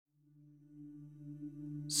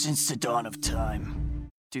Since the dawn of time,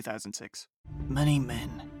 2006. many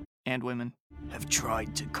men And women. have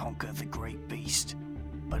tried to conquer the great beast,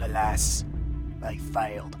 but alas, they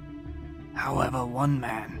failed. However, one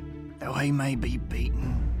man, though he may be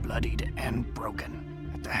beaten, bloodied, and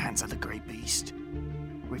broken at the hands of the great beast,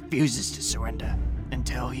 refuses to surrender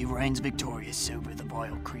until he reigns victorious over the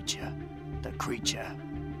vile creature, the creature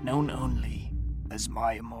known only as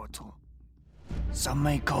my immortal. Some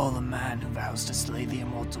may call the man who vows to slay the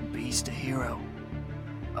immortal beast a hero.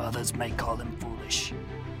 Others may call him foolish.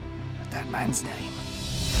 But that man's name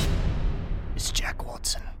is Jack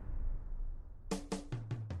Watson.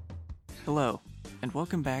 Hello, and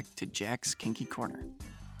welcome back to Jack's Kinky Corner.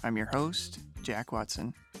 I'm your host, Jack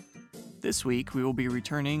Watson. This week, we will be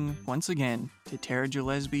returning once again to Tara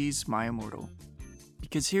Gillespie's My Immortal.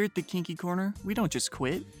 Because here at the Kinky Corner, we don't just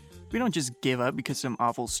quit. We don't just give up because some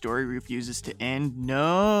awful story refuses to end.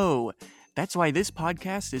 No! That's why this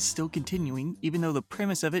podcast is still continuing, even though the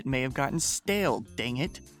premise of it may have gotten stale, dang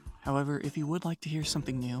it. However, if you would like to hear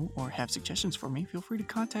something new or have suggestions for me, feel free to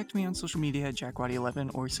contact me on social media at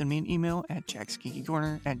JackWatty11 or send me an email at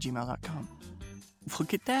jackskinkycorner@gmail.com.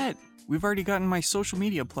 Look at that! We've already gotten my social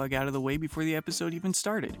media plug out of the way before the episode even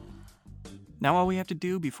started. Now all we have to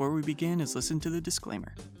do before we begin is listen to the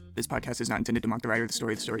disclaimer. This podcast is not intended to mock the writer of the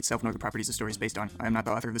story itself, nor the properties the story is based on. I am not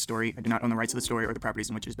the author of the story. I do not own the rights to the story or the properties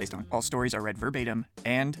in which it is based on. All stories are read verbatim,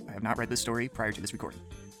 and I have not read this story prior to this recording.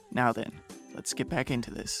 Now then, let's get back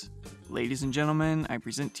into this. Ladies and gentlemen, I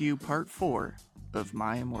present to you part 4 of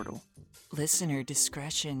My Immortal. Listener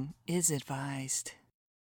discretion is advised.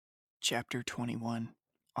 Chapter 21.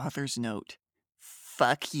 Author's note.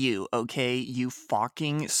 Fuck you, okay? You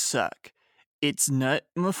fucking suck. It's not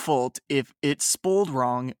my fault if it's spelled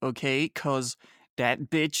wrong, okay? 'Cause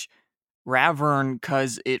that bitch Ravern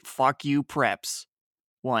 'cause it fuck you preps.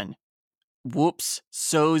 1. Whoops,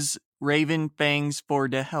 so's Raven Fangs for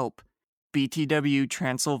the help. BTW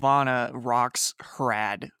Transylvania rocks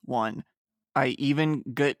hrad. 1. I even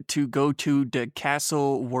get to go to the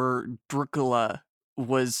castle where Dracula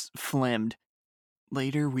was flimmed.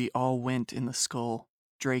 Later we all went in the skull.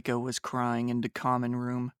 Draco was crying in the common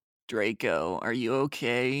room. Draco, are you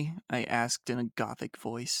okay? I asked in a gothic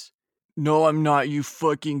voice. No, I'm not, you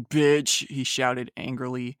fucking bitch, he shouted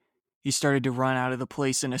angrily. He started to run out of the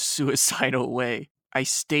place in a suicidal way. I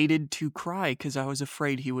stated to cry because I was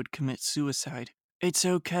afraid he would commit suicide. It's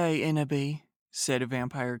okay, Innaby, said a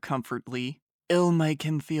vampire comfortably. It'll make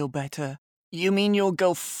him feel better. You mean you'll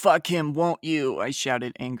go fuck him, won't you? I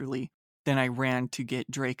shouted angrily. Then I ran to get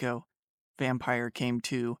Draco. Vampire came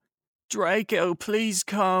too. Draco, please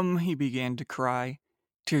come, he began to cry.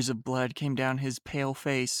 Tears of blood came down his pale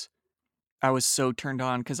face. I was so turned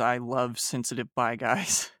on because I love sensitive bi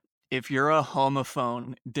guys. If you're a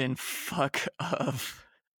homophone, then fuck off.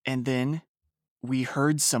 And then we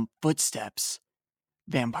heard some footsteps.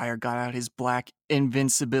 Vampire got out his black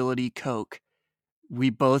invincibility coke. We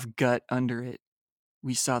both got under it.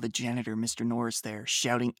 We saw the janitor, Mr. Norris, there,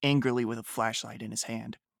 shouting angrily with a flashlight in his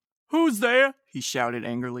hand. Who's there? He shouted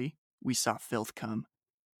angrily. We saw Filth come.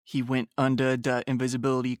 He went under the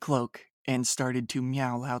invisibility cloak and started to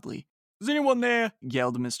meow loudly. Is anyone there?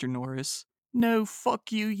 Yelled Mr. Norris. No,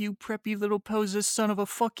 fuck you, you preppy little poser son of a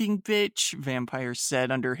fucking bitch, Vampire said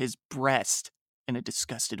under his breast in a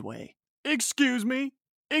disgusted way. Excuse me?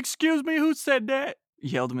 Excuse me, who said that?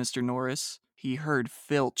 Yelled Mr. Norris. He heard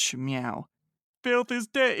Filch meow. Filth, is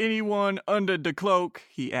there anyone under the cloak?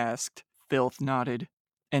 He asked. Filth nodded.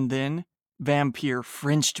 And then Vampire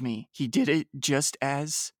Frenched me. He did it just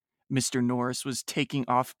as Mr. Norris was taking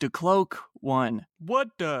off the cloak. 1.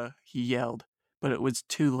 What the? He yelled. But it was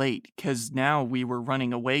too late, 'cause now we were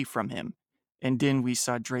running away from him. And then we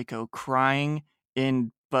saw Draco crying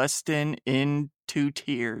and busting into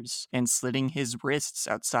tears and slitting his wrists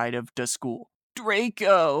outside of the school.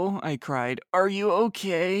 Draco, I cried, are you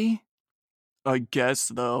okay? I guess,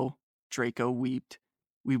 though, Draco wept.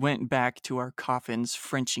 We went back to our coffins,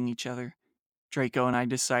 Frenching each other. Draco and I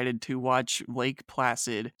decided to watch Lake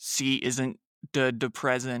Placid, See Isn't the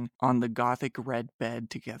Present, on the gothic red bed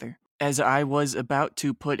together. As I was about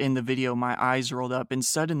to put in the video, my eyes rolled up, and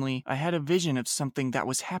suddenly I had a vision of something that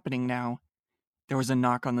was happening now. There was a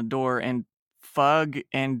knock on the door, and Fug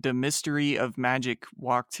and the Mystery of Magic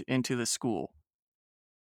walked into the school.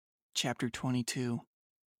 Chapter 22.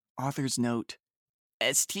 Author's note.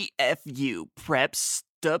 STFU, prep,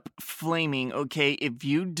 stop flaming, okay? If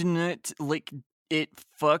you do not lick it,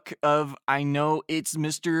 fuck of, I know it's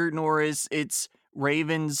Mr. Norris, it's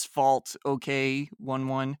Raven's fault, okay?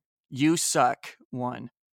 1-1. You suck, 1.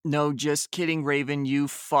 No, just kidding, Raven, you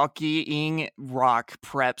fucking rock,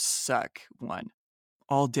 preps suck, 1.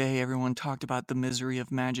 All day, everyone talked about the misery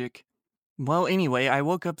of magic. Well, anyway, I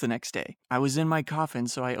woke up the next day. I was in my coffin,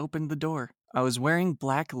 so I opened the door. I was wearing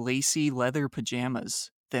black lacy leather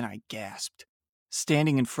pajamas. Then I gasped.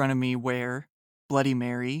 Standing in front of me were Bloody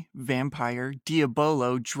Mary, Vampire,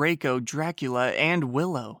 Diabolo, Draco, Dracula, and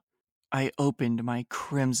Willow. I opened my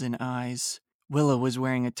crimson eyes. Willow was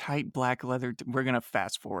wearing a tight black leather... We're gonna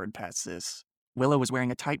fast forward past this. Willow was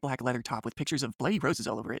wearing a tight black leather top with pictures of bloody roses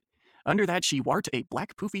all over it. Under that, she wore a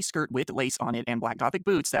black poofy skirt with lace on it and black gothic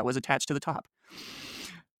boots that was attached to the top.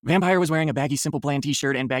 Vampire was wearing a baggy Simple Plan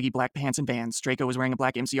t-shirt and baggy black pants and Vans. Draco was wearing a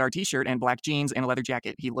black MCR t-shirt and black jeans and a leather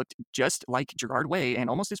jacket. He looked just like Gerard Way and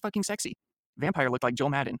almost as fucking sexy. Vampire looked like Joel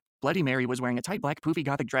Madden. Bloody Mary was wearing a tight black poofy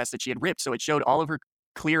gothic dress that she had ripped so it showed all of her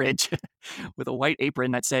clearage with a white apron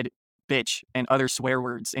that said bitch and other swear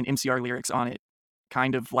words and MCR lyrics on it.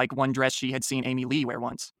 Kind of like one dress she had seen Amy Lee wear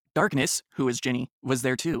once. Darkness, who is Ginny, was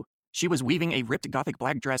there too. She was weaving a ripped gothic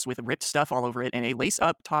black dress with ripped stuff all over it and a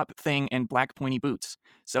lace-up top thing and black pointy boots.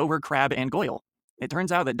 So were Crab and Goyle. It turns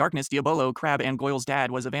out that Darkness, Diabolo, Crab, and Goyle's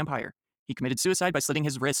dad was a vampire. He committed suicide by slitting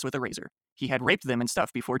his wrists with a razor. He had raped them and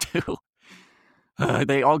stuff before too.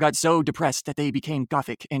 They all got so depressed that they became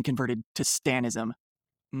gothic and converted to Stanism.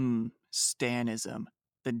 Stanism.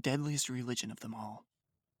 The deadliest religion of them all.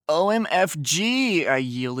 OMFG, I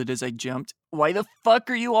yielded as I jumped. Why the fuck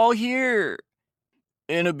are you all here?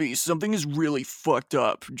 Annabee, something is really fucked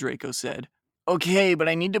up, Draco said. Okay, but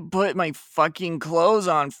I need to put my fucking clothes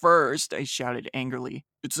on first, I shouted angrily.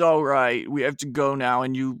 It's alright, we have to go now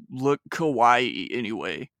and you look kawaii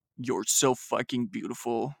anyway. You're so fucking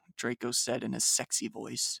beautiful, Draco said in a sexy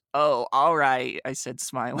voice. Oh, alright, I said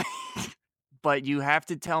smiling. But you have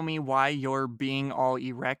to tell me why you're being all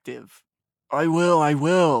erective. I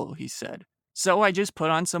will, he said. So I just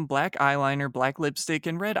put on some black eyeliner, black lipstick,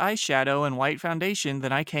 and red eyeshadow and white foundation,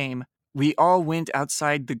 then I came. We all went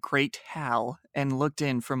outside the Great Hall and looked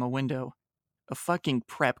in from a window. A fucking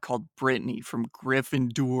prep called Brittany from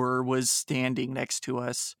Gryffindor was standing next to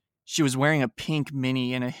us. She was wearing a pink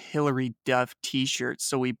mini and a Hilary Duff t-shirt,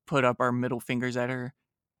 so we put up our middle fingers at her.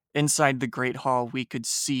 Inside the Great Hall, we could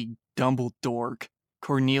see Dumbledore.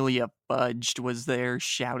 Cornelia Fudge was there,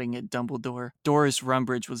 shouting at Dumbledore. Doris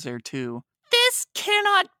Rumbridge was there, too. This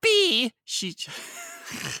cannot be,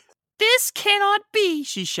 This cannot be,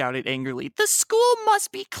 she shouted angrily. The school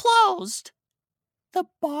must be closed. The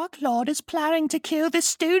Bog Lord is planning to kill the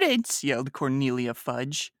students, yelled Cornelia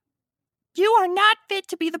Fudge. You are not fit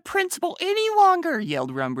to be the principal any longer,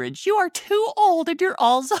 yelled Rumbridge. You are too old and your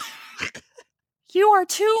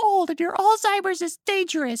Alzheimer's is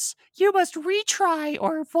dangerous. You must retry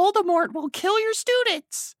or Voldemort will kill your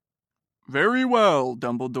students. Very well,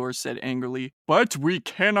 Dumbledore said angrily, but we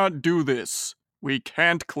cannot do this. We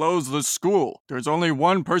can't close the school. There's only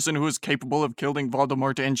one person who is capable of killing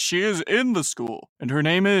Voldemort, and she is in the school. And her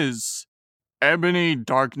name is Ebony,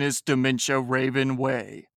 Darkness, Dementia, Raven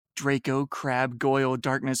Way. Draco, Crab, Goyle,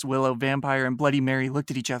 Darkness, Willow, Vampire, and Bloody Mary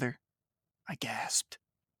looked at each other. I gasped.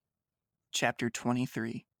 Chapter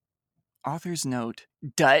 23. Author's note.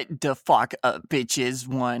 The fuck up, bitches.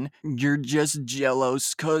 1. You're just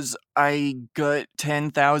jealous cause I got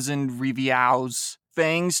 10,000 reviews.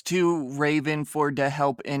 Thanks to Raven for the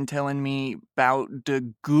help in telling me about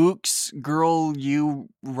the gooks. Girl, you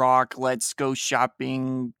rock. Let's go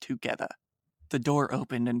shopping together. The door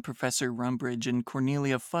opened and Professor Rumbridge and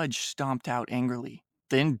Cornelia Fudge stomped out angrily.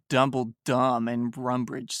 Then Dumbledum and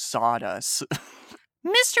Rumbridge sawed us.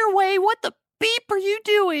 Mr. Way, what the beep are you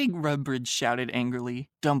doing? Rumbridge shouted angrily.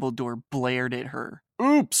 Dumbledore blared at her.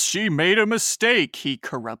 Oops, she made a mistake, he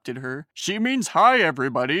corrupted her. She means hi,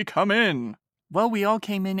 everybody, come in. Well, we all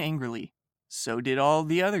came in angrily. So did all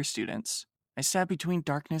the other students. I sat between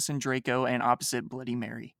Darkness and Draco and opposite Bloody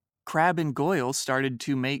Mary. Crab and Goyle started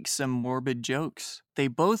to make some morbid jokes. They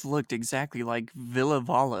both looked exactly like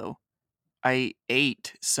Villavallo. I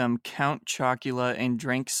ate some Count Chocula and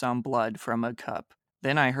drank some blood from a cup.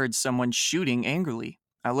 Then I heard someone shooting angrily.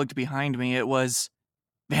 I looked behind me. It was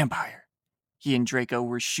Vampire. He and Draco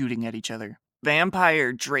were shooting at each other.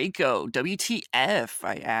 Vampire, Draco, WTF,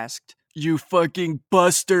 I asked. You fucking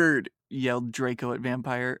bastard, yelled Draco at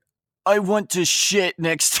Vampire. I want to shit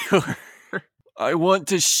next to her. I want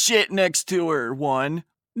to shit next to her, 1.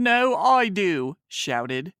 No, I do,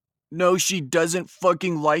 shouted. No, she doesn't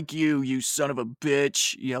fucking like you, you son of a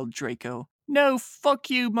bitch, yelled Draco. No, fuck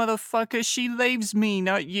you, motherfucker, she leaves me,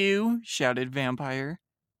 not you, shouted Vampire.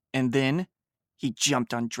 And then he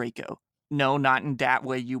jumped on Draco. No, not in that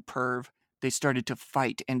way, you perv. They started to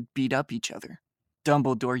fight and beat up each other.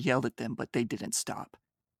 Dumbledore yelled at them, but they didn't stop.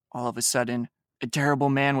 All of a sudden, a terrible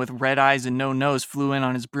man with red eyes and no nose flew in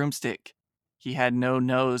on his broomstick. He had no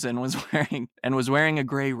nose and was wearing a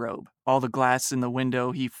gray robe. All the glass in the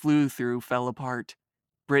window he flew through fell apart.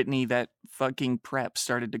 Brittany, that fucking prep,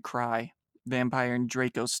 started to cry. Vampire and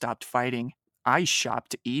Draco stopped fighting. I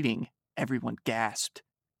stopped eating. Everyone gasped.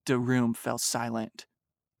 The room fell silent.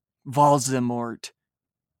 Voldemort,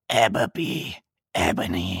 Ebony,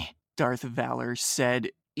 Darth Valor said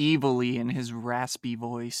evilly in his raspy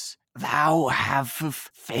voice. thou have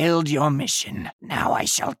failed your mission. Now I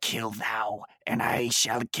shall kill thou, and I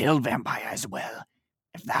shall kill Vampire as well.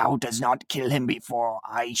 If thou does not kill him before,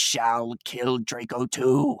 I shall kill Draco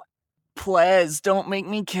too. Please, don't make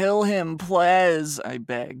me kill him, please, I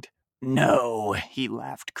begged. No, He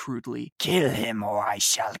laughed crudely. kill him or I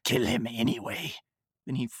shall kill him anyway.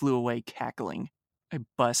 Then he flew away cackling. I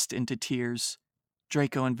burst into tears.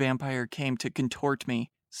 Draco and Vampire came to contort me.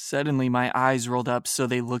 Suddenly my eyes rolled up so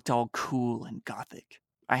they looked all cool and gothic.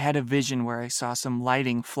 I had a vision where I saw some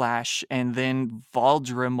lighting flash, and then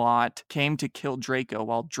Voldemort came to kill Draco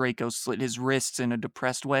while Draco slit his wrists in a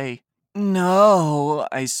depressed way. No,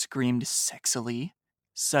 I screamed sexily.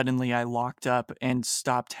 Suddenly I locked up and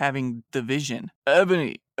stopped having the vision.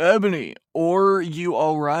 Ebony, are you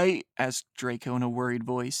alright? Asked Draco in a worried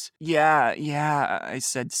voice. Yeah, I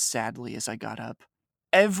said sadly as I got up.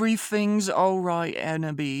 Everything's alright,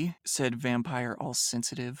 Annabie, said Vampire, all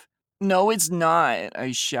sensitive. No, it's not,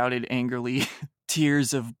 I shouted angrily.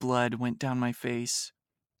 Tears of blood went down my face.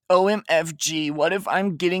 OMFG, what if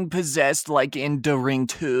I'm getting possessed like in The Ring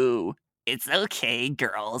 2? It's okay,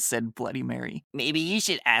 girl, said Bloody Mary. Maybe you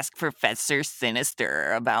should ask Professor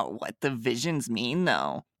Sinister about what the visions mean,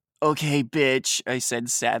 though. Okay, bitch, I said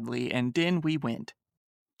sadly, and in we went.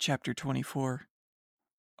 Chapter 24.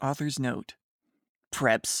 Author's note.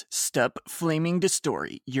 Preps, stop flaming the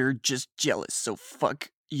story. You're just jealous, so fuck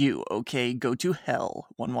you, okay? Go to hell.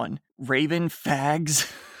 1-1. Raven fags.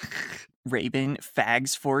 Raven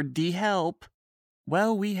fags for the help.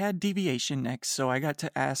 Well, we had deviation next, so I got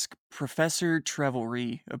to ask Professor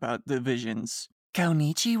Trevelry about the visions.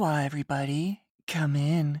 Konnichiwa, everybody. Come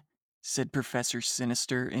in, said Professor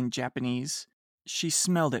Sinister in Japanese. She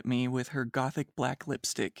smelled at me with her gothic black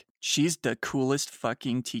lipstick. She's the coolest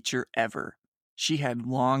fucking teacher ever. She had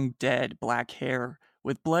long, dead black hair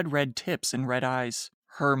with blood-red tips and red eyes.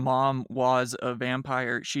 Her mom was a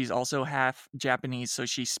vampire. She's also half Japanese, so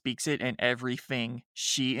she speaks it and everything.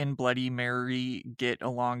 She and Bloody Mary get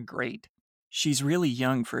along great. She's really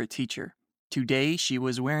young for a teacher. Today, she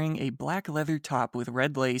was wearing a black leather top with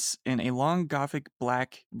red lace and a long gothic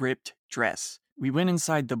black ripped dress. We went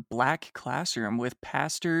inside the black classroom with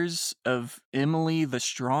pastors of Emily the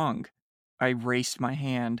Strong. I raised my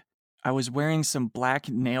hand. I was wearing some black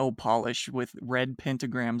nail polish with red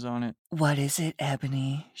pentagrams on it. What is it,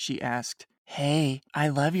 Ebony? She asked. Hey, I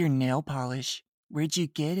love your nail polish. Where'd you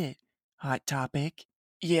get it? Hot Topic?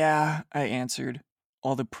 Yeah, I answered.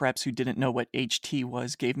 All the preps who didn't know what HT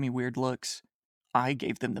was gave me weird looks. I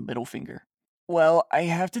gave them the middle finger. Well, I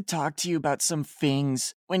have to talk to you about some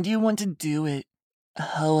things. When do you want to do it?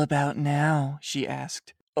 How about now? She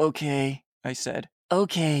asked. Okay, I said.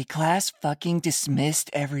 Okay, class fucking dismissed,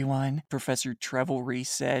 everyone, Professor Trevelry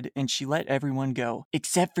said, and she let everyone go.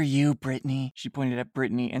 Except for you, Brittany. She pointed at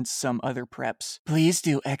Brittany and some other preps. Please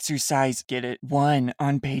do exercise, get it, 1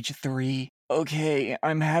 on page 3. Okay,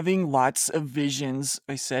 I'm having lots of visions,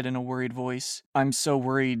 I said in a worried voice. I'm so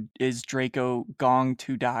worried, is Draco going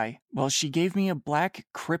to die? Well, she gave me a black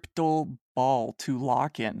cryptal ball to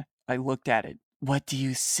lock in. I looked at it. What do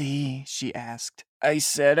you see? She asked. I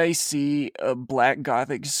said I see a black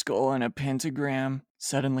gothic skull and a pentagram.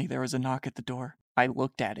 Suddenly there was a knock at the door. I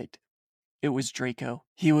looked at it. It was Draco.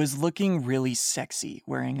 He was looking really sexy,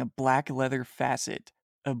 wearing a black leather facet,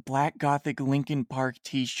 a black gothic Linkin Park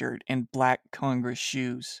t-shirt, and black Congress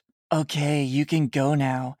shoes. Okay, you can go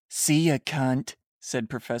now. See ya, cunt, said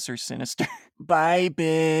Professor Sinister. Bye,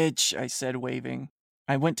 bitch, I said, waving.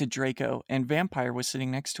 I went to Draco, and Vampire was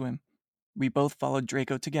sitting next to him. We both followed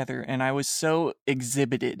Draco together, and I was so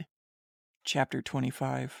exhibited. Chapter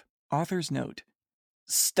 25. Author's note.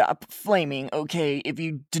 Stop flaming, okay? If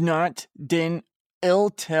you do not, then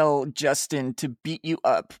I'll tell Justin to beat you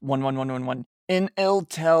up. 11111. And I'll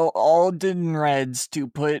tell all the Reds to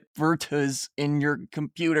put Virtus in your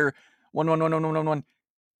computer. 1111111.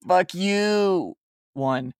 Fuck you.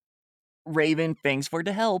 1. Raven, thanks for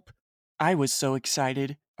the help. I was so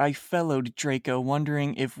excited. I followed Draco,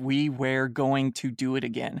 wondering if we were going to do it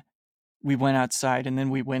again. We went outside, and then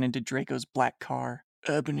we went into Draco's black car.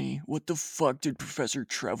 Ebony, what the fuck did Professor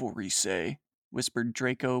Trevelry say? Whispered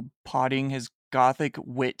Draco, potting his gothic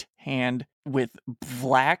wit hand with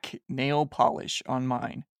black nail polish on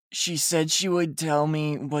mine. She said she would tell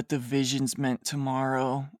me what the visions meant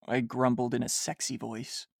tomorrow, I grumbled in a sexy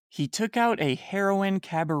voice. He took out a heroin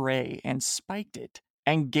cabaret and spiked it,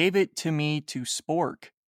 and gave it to me to spork.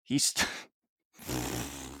 He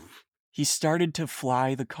started to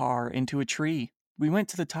fly the car into a tree. We went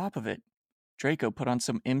to the top of it. Draco put on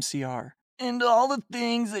some MCR. And all the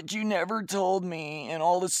things that you never told me, and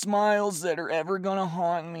all the smiles that are ever gonna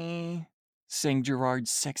haunt me, sang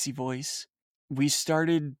Gerard's sexy voice. We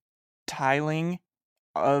started tiling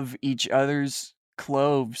of each other's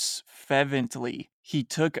clothes fervently. He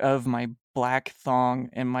took of my black thong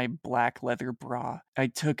and my black leather bra. I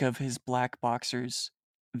took of his black boxers.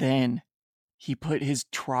 Then he put his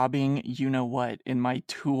throbbing you-know-what in my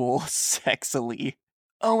tool sexily.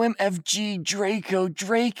 OMFG,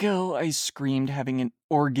 Draco, I screamed, having an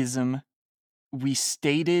orgasm. We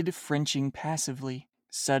stated, Frenching passively.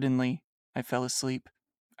 Suddenly, I fell asleep.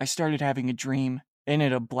 I started having a dream. In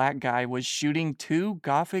it, a black guy was shooting 2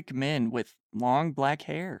 gothic men with long black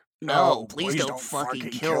hair. No, please don't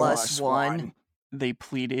fucking kill us, Juan. They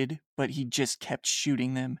pleaded, but he just kept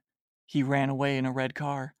shooting them. He ran away in a red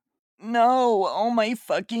car. No, oh my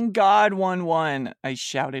fucking god, 1-1, I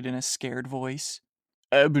shouted in a scared voice.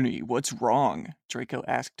 Ebony, what's wrong? Draco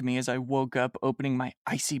asked me as I woke up, opening my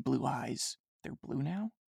icy blue eyes. They're blue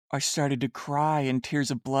now? I started to cry and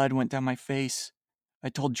tears of blood went down my face. I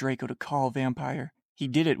told Draco to call Vampire. He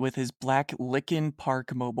did it with his black Lickin'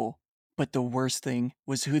 Park mobile. But the worst thing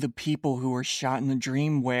was who the people who were shot in the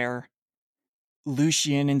dream were.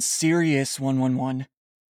 Lucian and Sirius 111.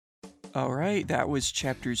 Alright, that was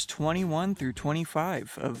chapters 21 through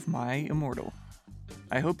 25 of My Immortal.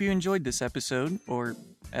 I hope you enjoyed this episode, or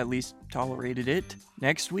at least tolerated it.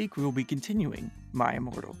 Next week we will be continuing My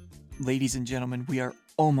Immortal. Ladies and gentlemen, we are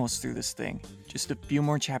almost through this thing. Just a few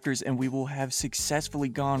more chapters and we will have successfully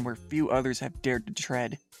gone where few others have dared to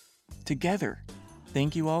tread. Together.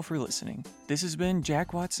 Thank you all for listening. This has been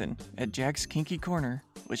Jack Watson at Jack's Kinky Corner,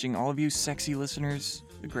 wishing all of you sexy listeners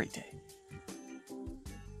a great day.